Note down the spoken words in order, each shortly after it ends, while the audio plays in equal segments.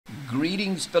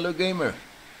Greetings, fellow gamer.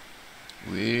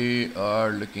 We are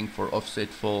looking for offset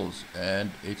falls,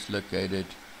 and it's located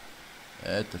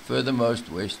at the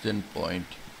furthermost western point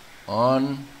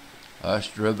on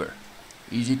Hushed River.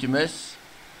 Easy to miss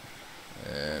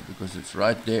because it's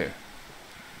right there.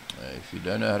 If you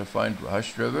don't know how to find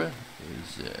Hushed River,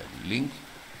 there's a link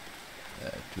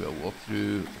to a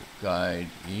walkthrough guide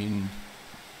in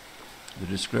the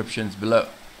descriptions below.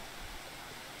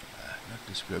 Not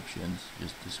descriptions,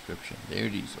 just description. There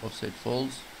it is, offset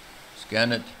falls.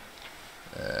 Scan it.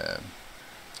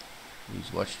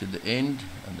 Please watch to the end.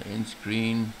 On the end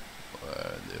screen,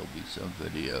 there'll be some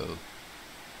videos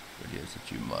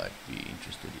that you might be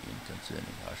interested in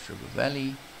concerning Hushed River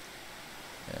Valley.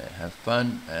 Have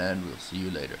fun, and we'll see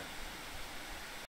you later.